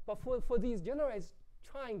 But for these generalized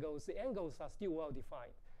triangles, the angles are still well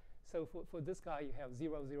defined. So for this guy, you have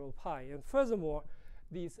 0, 0, pi. And furthermore,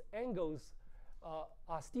 these angles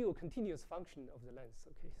are still a continuous function of the length.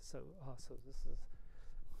 Okay, so this is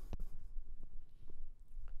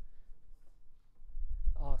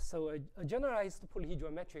so a generalized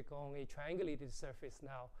polyhedral metric on a triangulated surface.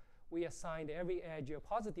 Now we assigned every edge a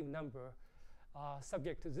positive number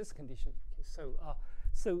subject to this condition. Okay,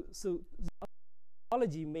 so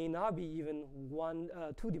topology may not be even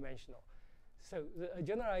two-dimensional. So a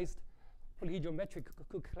generalized polyhedral metric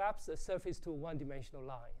could collapse the surface to a one-dimensional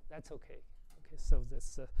line. That's okay. Okay, so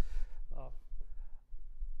this,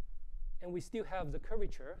 and we still have the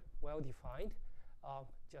curvature well-defined.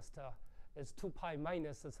 Just there's 2 pi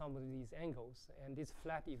minus the sum of these angles, and it's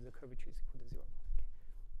flat if the curvature is equal to 0.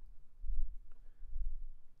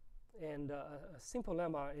 Okay. And a simple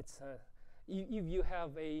lemma, it's if you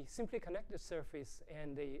have a simply connected surface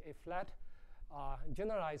and a flat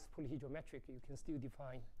generalized polyhedral metric, you can still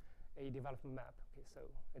define a development map. Okay, so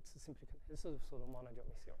it's simply this is sort of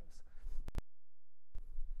monodromy theorems.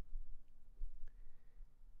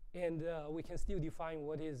 And we can still define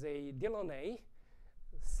what is a Delaunay.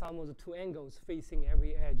 Sum of the two angles facing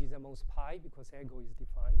every edge is at most pi because angle is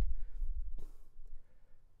defined.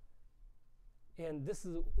 And this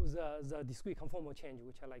was the discrete conformal change,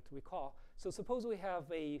 which I like to recall. So suppose we have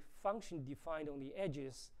a function defined on the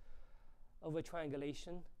edges of a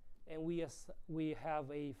triangulation, and we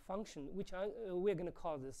have a function which we're going to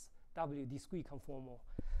call this W discrete conformal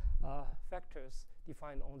vectors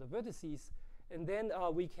defined on the vertices. And then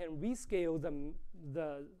we can rescale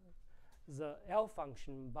the L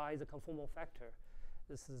function by the conformal factor.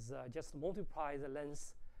 This is just multiply the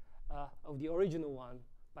length of the original one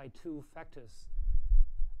by 2 factors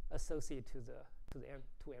associated to the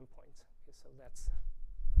two endpoints. Okay, so that's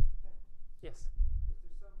yes. Is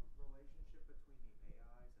there some relationship between the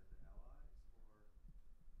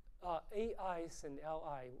AIs and the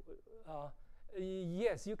LIs, or AIs and Li.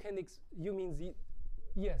 Yes, you can. You mean the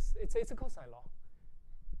yes? It's a cosine law.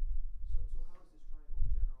 So how is this triangle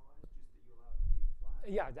generalized? Just that you allow it to be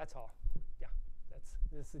flat? Yeah, that's all. Yeah,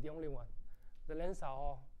 this is the only one. The lengths are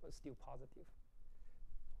all still positive.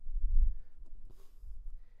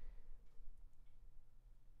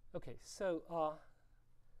 Okay, so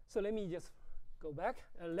let me just go back.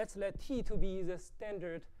 Let's let T to be the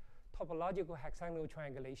standard topological hexagonal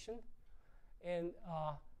triangulation, and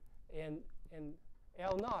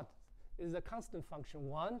L naught is a constant function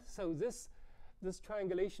 1. So this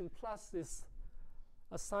triangulation plus this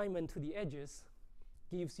assignment to the edges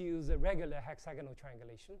gives you the regular hexagonal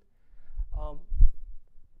triangulation.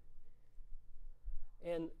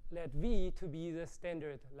 And let V to be the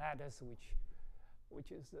standard lattice, which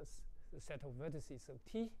is the set of vertices of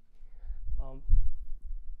T.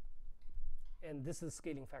 And this is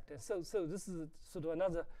scaling factor. So this is sort of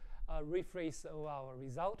another rephrase of our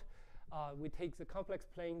result. We take the complex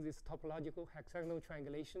plane, this topological hexagonal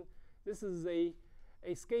triangulation. This is a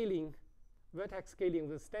scaling, vertex scaling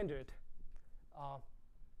with standard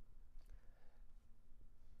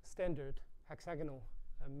hexagonal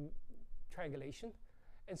triangulation.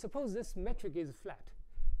 And suppose this metric is flat,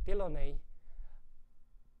 Delaunay,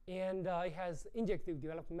 and it has injective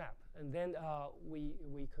development map. And then we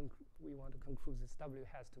want to conclude this W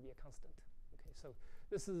has to be a constant. Okay, so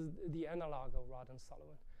this is the analog of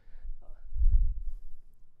Rod-and-Sullivan.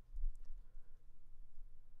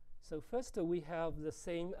 So first we have the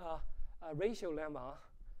same ratio lemma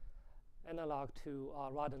analog to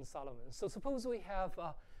Rod-and-Sullivan. So suppose we have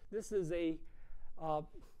this is a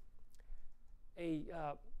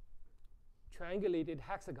triangulated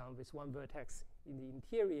hexagon with one vertex in the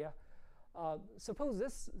interior. Suppose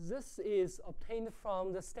this is obtained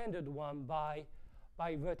from the standard one by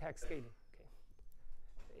vertex scaling. Okay.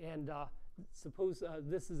 And suppose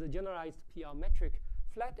this is a generalized PR metric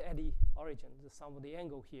flat at the origin. The sum of the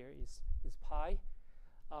angle here is pi.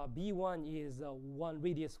 B1 is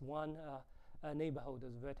radius 1 neighborhood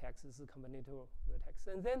of the vertex. This is a combinatorial vertex.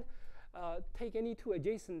 And then take any two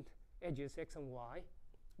adjacent edges, x and y.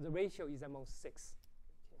 The ratio is at most 6.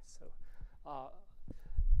 Okay, so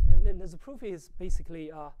and then the proof is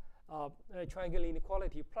basically triangular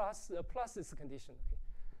inequality plus this condition. Okay.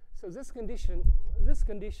 So this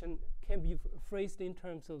condition can be phrased in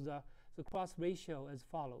terms of the cross ratio as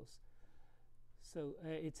follows. So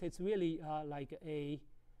it's really like A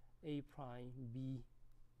prime B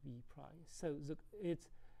prime. So it's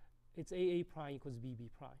A prime equals B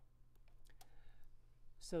prime.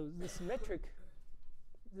 So this metric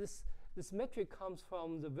this metric comes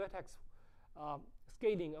from the vertex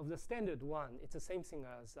scaling of the standard one. It's the same thing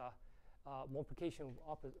as multiplication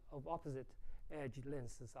of opposite edge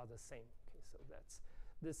lengths are the same. Okay, so that's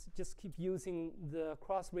this. Just keep using the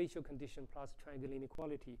cross ratio condition plus triangular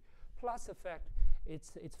inequality plus the fact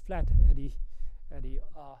it's flat at the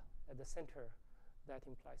center. That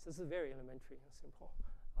implies this is very elementary and simple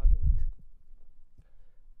argument.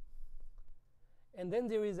 And then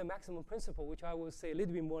there is a maximum principle, which I will say a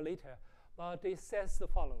little bit more later. But it says the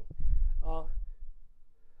following.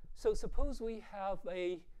 So suppose we have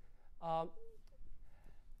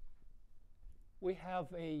we have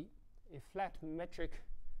a flat metric.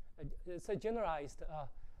 It's a generalized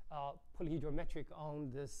polyhedral metric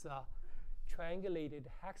on this triangulated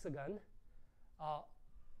hexagon.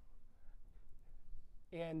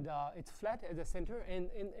 And it's flat at the center. And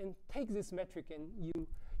take this metric and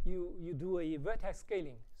you do a vertex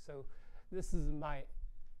scaling. So this is my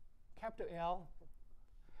capital L,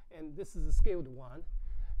 and this is a scaled one.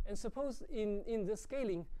 And suppose in the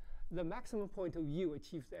scaling, the maximum point of U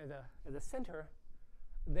achieved at the center,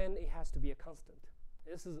 then it has to be a constant.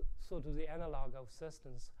 This is sort of the analog of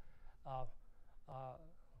Thurston's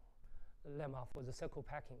lemma for the circle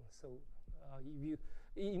packing. So if you,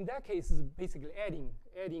 in that case, is basically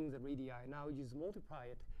adding the radii. Now you just multiply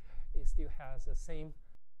it, it still has the same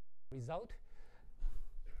result.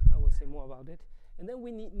 I will say more about it. And then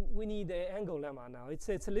we need the angle lemma now. It's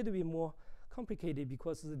a little bit more complicated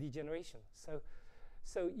because of the degeneration.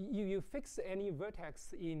 So you fix any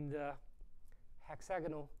vertex in the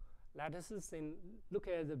hexagonal lattices and look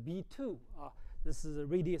at the B2. This is the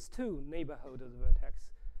radius 2 neighborhood of the vertex.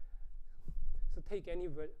 So take any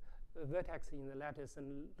vertex in the lattice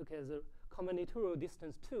and look at the combinatorial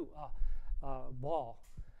distance 2 ball.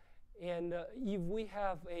 And if we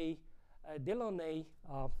have a Delaunay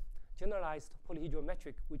generalized polyhedral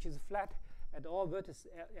metric, which is flat at all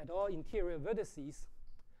interior vertices,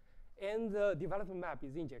 and the development map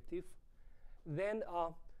is injective, then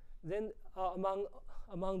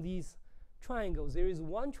among these triangles, there is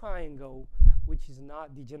one triangle which is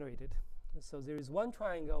not degenerated. So there is one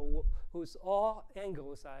triangle whose all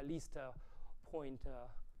angles are at least 0.01.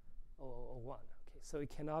 Okay, so it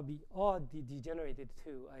cannot be all degenerated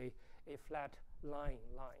to a flat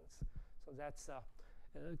lines. So that's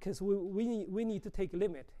because we need to take a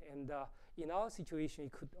limit, and in our situation,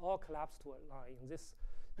 it could all collapse to a line. This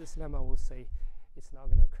lemma will say it's not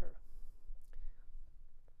going to occur.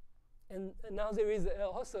 And now there is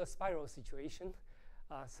also a spiral situation.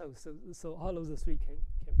 So all of the three can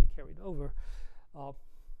be carried over.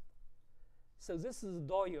 So this is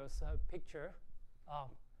Doyer's picture.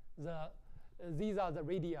 These are the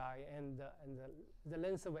radii, and the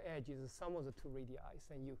length of the edge is the sum of the two radii.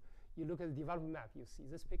 And you look at the development map, you see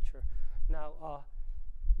this picture. Now,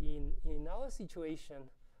 in our situation,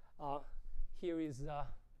 here is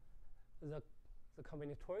the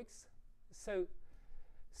combinatorics. So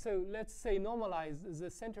let's say normalize the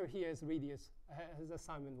center here is radius, has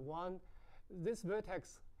assignment 1. This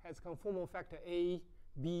vertex has conformal factor A,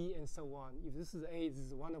 B, and so on. If this is A, this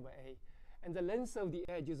is 1 over A. And the length of the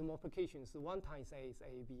edge is multiplication, so 1 times A is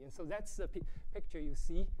AB. And so that's the picture you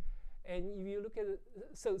see. And if you look at it,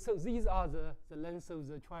 so these are the lengths of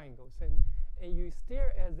the triangles. And you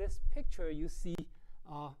stare at this picture, you see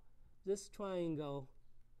this triangle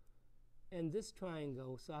and this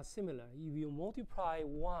triangles are similar. If you multiply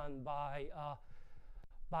 1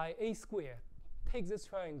 by A squared, take this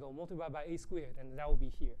triangle, multiply by A squared, and that will be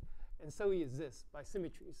here. And so is this by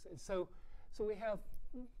symmetries. And so we have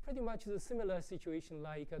pretty much the similar situation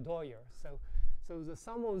like Doyer. So the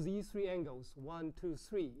sum of these three angles, 1, 2,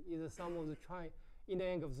 3, is the sum of the inner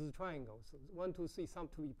angles of the triangle. So 1, 2, 3 sum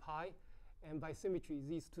to be pi, and by symmetry,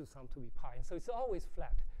 these two sum to be pi. And so it's always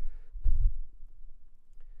flat.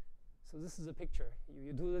 So this is a picture.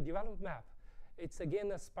 You do the development map. It's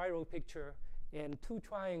again a spiral picture, and two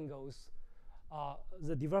triangles.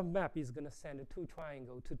 The development map is going to send two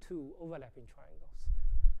triangles to two overlapping triangles.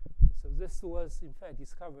 So this was, in fact,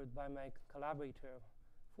 discovered by my collaborator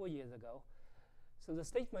 4 years ago. So the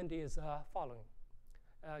statement is following.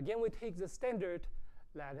 Again, we take the standard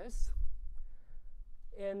lattice,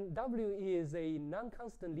 and W is a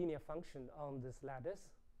non-constant linear function on this lattice.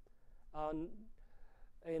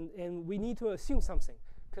 And we need to assume something,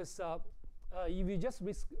 because if you just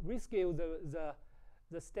rescale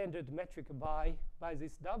the standard metric by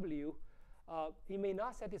this W, it may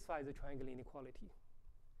not satisfy the triangle inequality.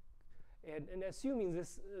 And assuming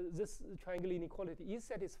this triangle inequality is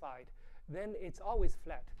satisfied, then it's always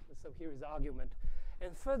flat. So here is the argument.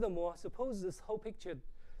 And furthermore, suppose this whole picture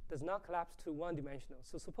does not collapse to one-dimensional.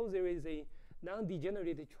 So suppose there is a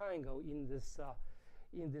non-degenerated triangle in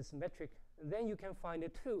this metric, then you can find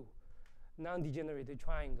two non-degenerated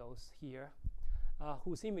triangles here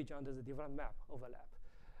whose image under the development map overlap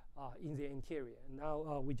in the interior. And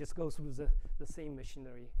now we just go through the same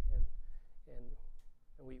machinery, and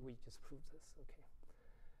we just prove this. Okay.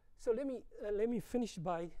 So let me finish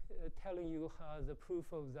by telling you the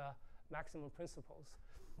proof of the maximum principles.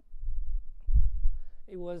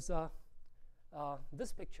 It was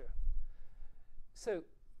this picture. So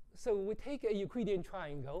we take a Euclidean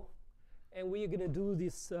triangle, and we are going to do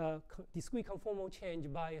this discrete conformal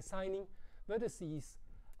change by assigning vertices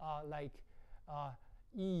like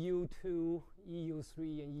EU2,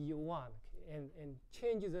 EU3, and EU1, and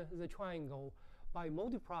change the triangle by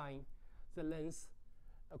multiplying the length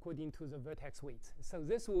according to the vertex weights. So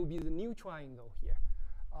this will be the new triangle here.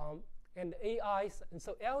 And and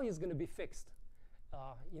so L is going to be fixed.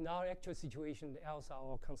 In our actual situation, the L's are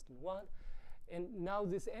all constant 1. And now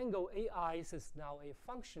this angle AI is now a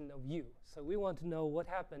function of U. So we want to know what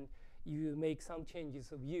happened if you make some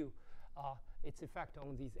changes of U, its effect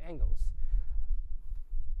on these angles.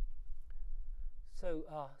 So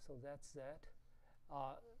that's that.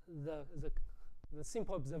 The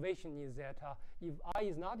simple observation is that if I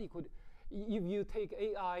is not equal, if you take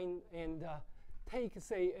AI and take,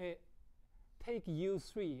 say, take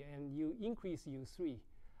U3 and you increase U3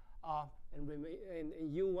 and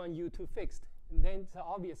U1, U2 fixed, then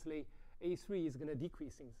obviously A3 is going to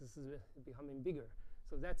decreasing. This is becoming bigger.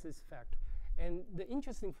 So that's this fact. And the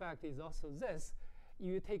interesting fact is also this.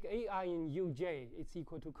 You take AI in Uj, it's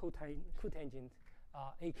equal to cotangent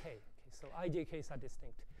AK. Okay, so IJKs are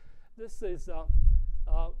distinct. This is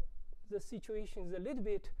the situation is a little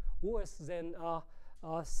bit worse than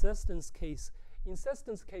Seston's case. In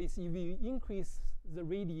Seston's case, if you increase the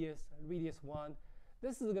radius 1,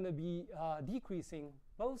 this is going to be decreasing.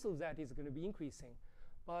 Both of that is going to be increasing.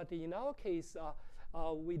 But in our case,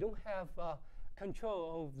 we don't have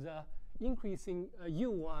control of the increasing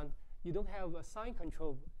U1. You don't have a sign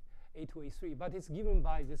control of A2, A3, but it's given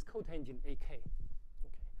by this cotangent AK.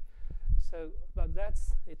 Okay. So, but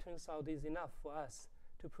that's, it turns out, is enough for us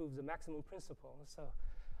to prove the maximum principle. So,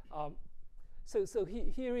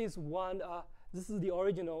 here is one. This is the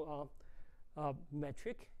original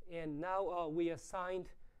metric, and now we assigned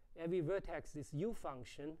every vertex this U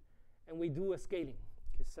function, and we do a scaling.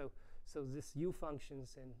 Okay, so this U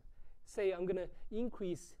functions, and say I'm going to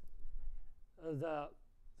increase the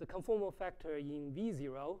conformal factor in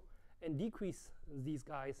V0 and decrease these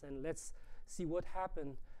guys, and let's see what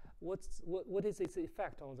happened. What is its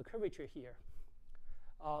effect on the curvature here?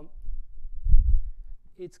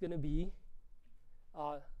 It's going to be,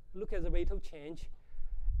 look at the rate of change.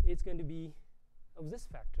 It's going to be of these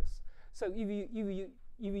factors. So if you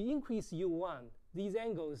increase U1, these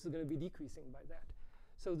angles are going to be decreasing by that.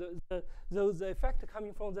 So the effect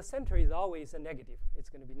coming from the center is always a negative. It's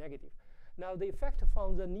going to be negative. Now the effect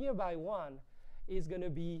from the nearby one is going to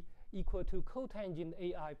be equal to cotangent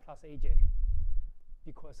AI plus AJ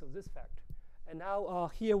because of this factor. And now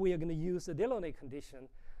here we are going to use the Delaunay condition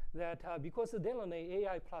that because the Delaunay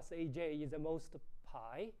AI plus AJ is the most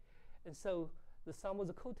pi, and so the sum of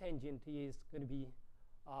the cotangent is going to be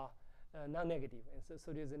non-negative. And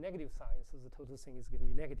so there's a negative sign, so the total thing is going to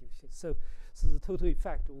be negative. So the total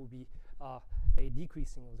effect will be a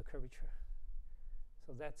decreasing of the curvature.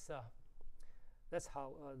 So that's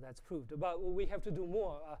how that's proved. But we have to do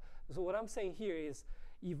more. So what I'm saying here is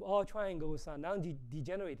if all triangles are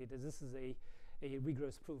non-degenerated, this is a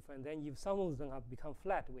rigorous proof. And then if some of them have become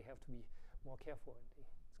flat, we have to be more careful, and it's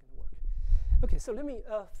going to work. OK, so let me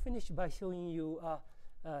finish by showing you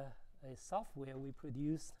a software we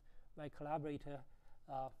produced. My collaborator,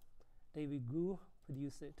 David Gu,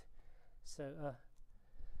 produced it. So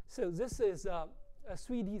this is a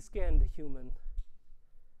 3D scanned human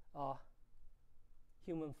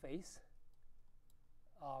face.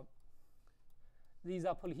 These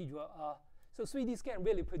are polyhedral. So 3D scan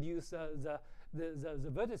really produce the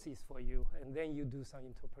vertices for you, and then you do some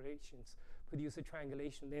interpolations, produce a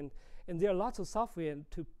triangulation. And there are lots of software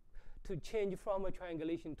to change from a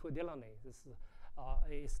triangulation to a Delaunay.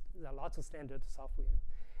 There are lots of standard software.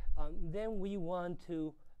 Then we want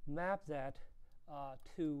to map that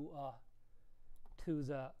to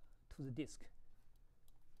the disk.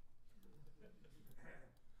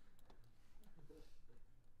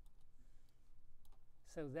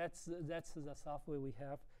 So that's the software we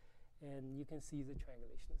have, and you can see the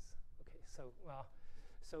triangulations. Okay, so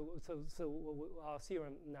our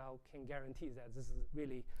theorem now can guarantee that this is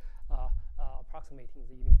really approximating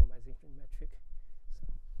the uniformization metric.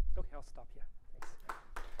 So, okay, I'll stop here.